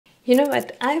You know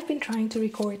what? I've been trying to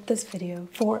record this video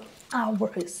for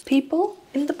hours. People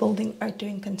in the building are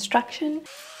doing construction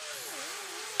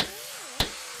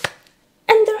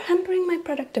and they're hampering my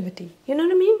productivity. You know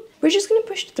what I mean? We're just gonna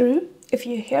push through. If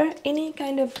you hear any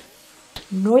kind of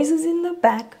noises in the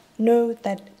back, know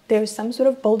that there's some sort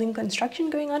of building construction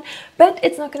going on, but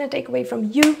it's not going to take away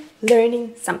from you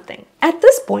learning something. At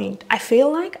this point, I feel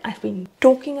like I've been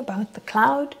talking about the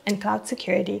cloud and cloud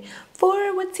security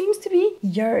for what seems to be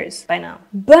years by now.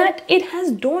 But it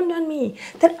has dawned on me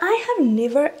that I have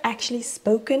never actually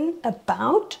spoken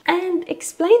about and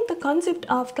explained the concept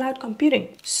of cloud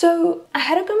computing. So I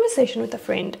had a conversation with a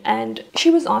friend and she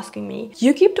was asking me,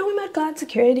 you keep talking about cloud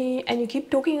security and you keep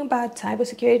talking about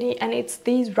cybersecurity and it's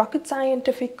these rocket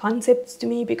scientific concepts to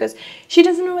me because she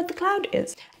doesn't know what the cloud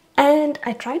is. And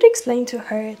I tried to explain to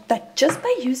her that just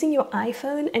by using your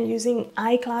iPhone and using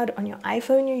iCloud on your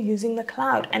iPhone, you're using the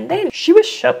cloud. And then she was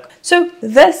shook. So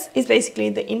this is basically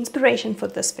the inspiration for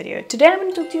this video. Today I'm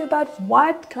going to talk to you about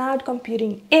what cloud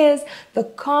computing is, the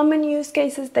common use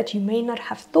cases that you may not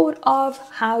have thought of,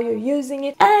 how you're using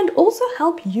it, and also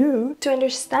help you to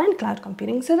understand cloud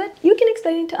computing so that you can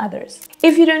explain it to others.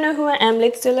 If you don't know who I am,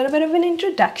 let's do a little bit of an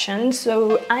introduction.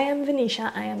 So I am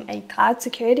Venetia. I am a cloud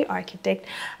security architect.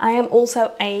 I am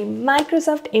also a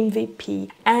Microsoft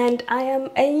MVP and I am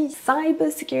a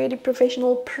cybersecurity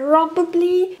professional,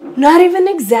 probably not even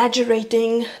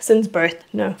exaggerating, since birth.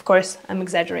 No, of course I'm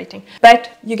exaggerating,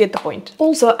 but you get the point.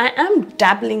 Also, I am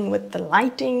dabbling with the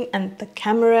lighting and the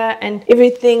camera and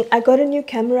everything. I got a new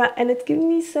camera and it's giving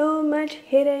me so much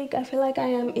headache. I feel like I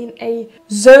am in a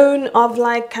zone of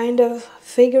like kind of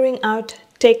figuring out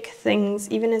tech things.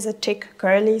 Even as a tech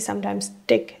girly, sometimes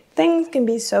tech things can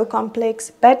be so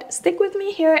complex, but stick with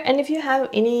me here, and if you have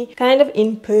any kind of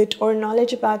input or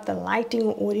knowledge about the lighting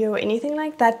or audio or anything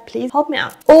like that, please help me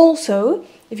out. Also,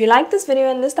 if you like this video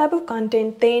and this type of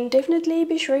content, then definitely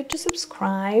be sure to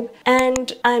subscribe.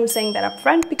 And I'm saying that up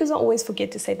front because I always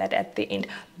forget to say that at the end.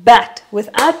 But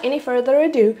without any further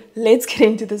ado, let's get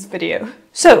into this video.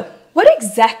 So, what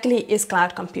exactly is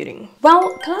cloud computing?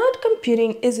 Well, cloud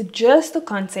computing is just the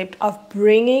concept of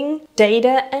bringing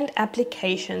data and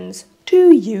applications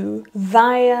to you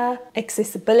via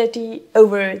accessibility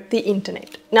over the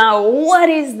internet. Now, what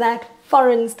is that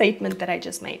foreign statement that I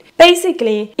just made?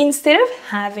 Basically, instead of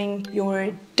having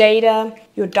your data,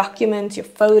 your documents, your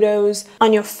photos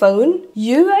on your phone,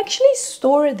 you actually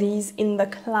store these in the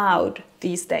cloud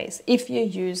these days if you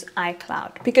use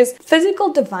iCloud, because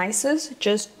physical devices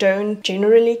just don't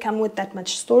generally come with that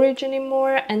much storage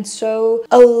anymore, and so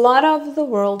a lot of the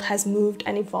world has moved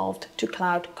and evolved to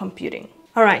cloud computing.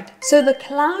 Alright, so the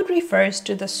cloud refers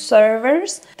to the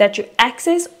servers that you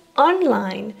access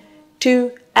online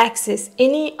to access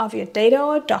any of your data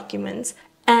or documents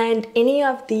and any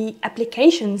of the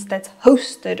applications that's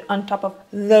hosted on top of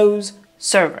those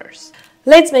servers.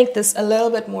 Let's make this a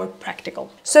little bit more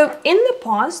practical. So in the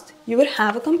past, you would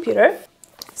have a computer.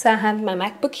 So I have my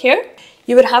MacBook here.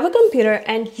 You would have a computer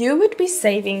and you would be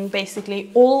saving basically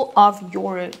all of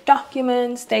your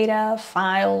documents, data,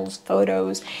 files,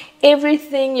 photos,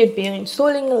 everything. You'd be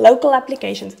installing local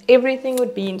applications. Everything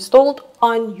would be installed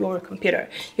on your computer.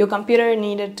 Your computer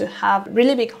needed to have a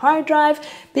really big hard drive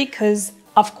because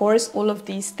of course, all of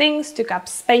these things took up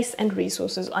space and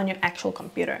resources on your actual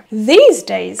computer. These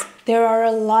days, there are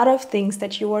a lot of things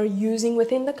that you are using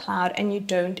within the cloud and you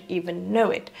don't even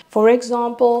know it. For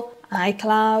example,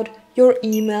 iCloud, your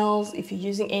emails, if you're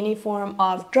using any form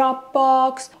of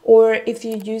Dropbox, or if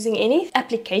you're using any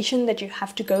application that you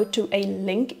have to go to a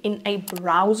link in a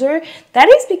browser, that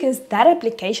is because that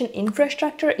application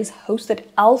infrastructure is hosted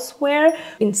elsewhere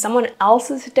in someone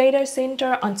else's data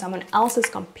center on someone else's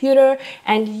computer,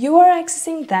 and you are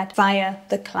accessing that via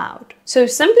the cloud. So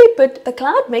simply put, the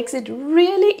cloud makes it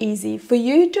really easy for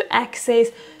you to access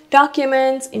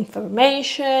documents,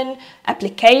 information,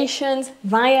 applications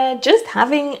via just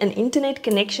having an internet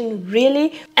connection,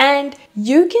 really, and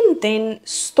you can then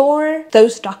store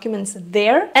those documents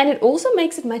there, and it also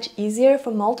makes it much easier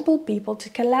for multiple people to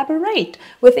collaborate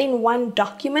within one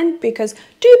document, because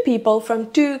two people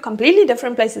from two completely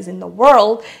different places in the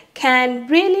world can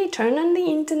really turn on the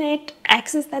internet,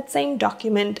 access that same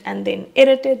document, and then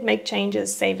edit it, make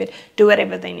changes, save it, do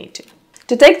whatever they need to.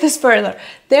 To take this further,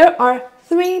 there are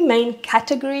three main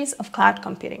categories of cloud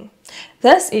computing.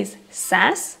 This is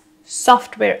SaaS,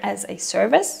 software as a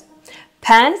service,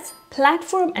 PaaS,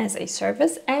 platform as a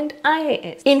service, and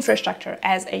IaaS, infrastructure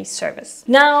as a service.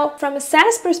 Now, from a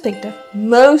SaaS perspective,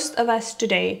 most of us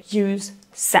today use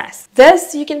SaaS.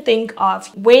 This you can think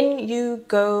of when you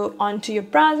go onto your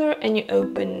browser and you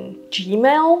open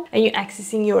Gmail and you're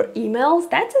accessing your emails.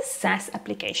 That's a SaaS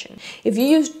application. If you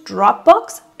use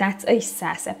Dropbox, that's a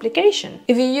SaaS application.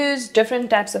 If you use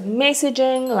different types of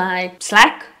messaging like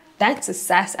Slack, that's a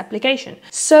SaaS application.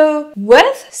 So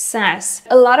with SaaS,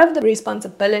 a lot of the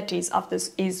responsibilities of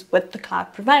this is with the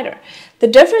cloud provider. The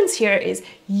difference here is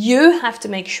you have to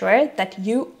make sure that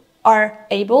you are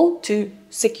able to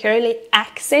securely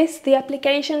access the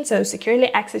application, so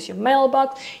securely access your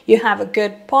mailbox, you have a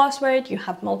good password, you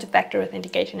have multi-factor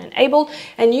authentication enabled,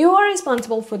 and you are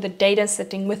responsible for the data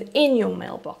sitting within your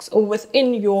mailbox or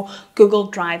within your Google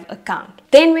Drive account.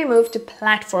 Then we move to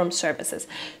platform services.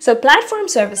 So platform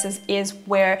services is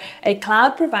where a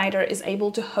cloud provider is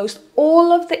able to host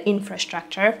all of the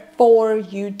infrastructure for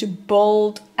you to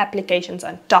build applications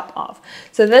on top of.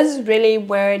 So this is really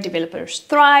where developers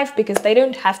thrive because they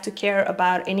don't have to care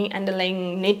about any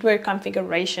underlying network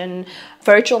configuration,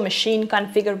 virtual machine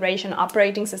configuration,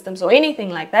 operating systems, or anything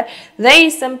like that. They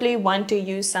simply want to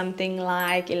use something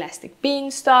like Elastic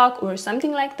Beanstalk or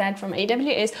something like that from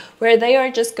AWS, where they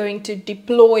are just going to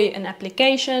deploy an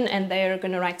application and they are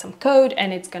going to write some code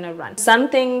and it's going to run.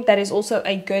 Something that is also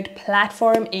a good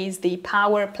platform is the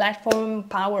Power Platform,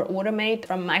 Power Automate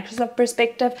from Microsoft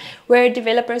perspective, where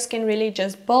developers can really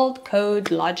just build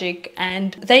code, logic,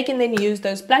 and they can then use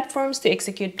those platforms to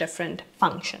execute different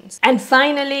functions. And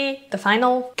finally, the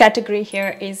final category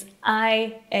here is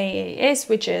IaaS,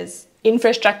 which is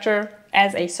infrastructure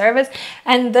as a service.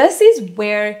 And this is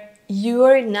where you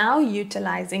are now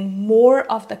utilizing more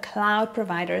of the cloud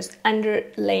provider's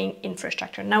underlying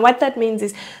infrastructure. Now, what that means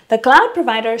is the cloud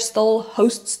provider still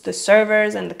hosts the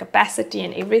servers and the capacity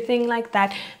and everything like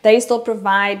that. They still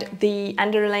provide the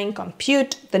underlying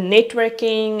compute, the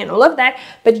networking and all of that,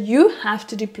 but you have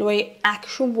to deploy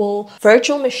actual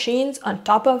virtual machines on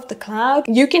top of the cloud.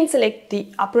 You can select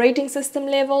the operating system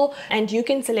level and you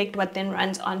can select what then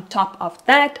runs on top of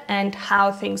that and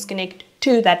how things connect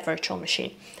to that virtual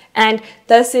machine. And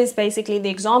this is basically the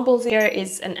examples here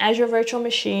is an Azure virtual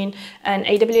machine, an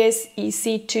AWS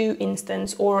EC2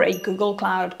 instance, or a Google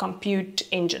Cloud Compute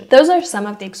Engine. Those are some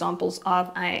of the examples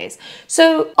of IaaS.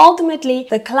 So ultimately,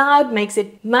 the cloud makes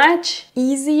it much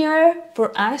easier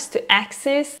for us to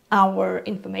access our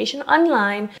information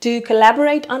online, to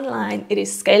collaborate online. It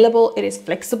is scalable, it is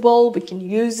flexible, we can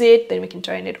use it, then we can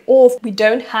turn it off. We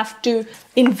don't have to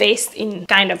invest in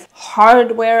kind of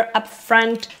hardware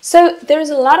upfront. So there's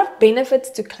a lot of benefits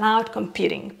to cloud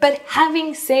computing. But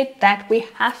having said that, we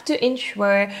have to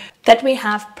ensure that we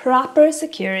have proper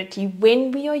security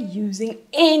when we are using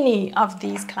any of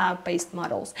these cloud-based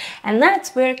models. And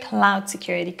that's where cloud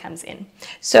security comes in.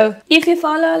 So if you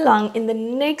follow along in the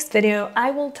next video,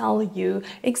 I will tell you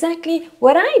exactly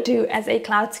what I do as a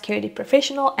cloud security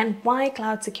professional and why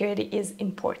cloud security is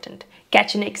important.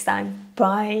 Catch you next time.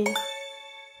 Bye.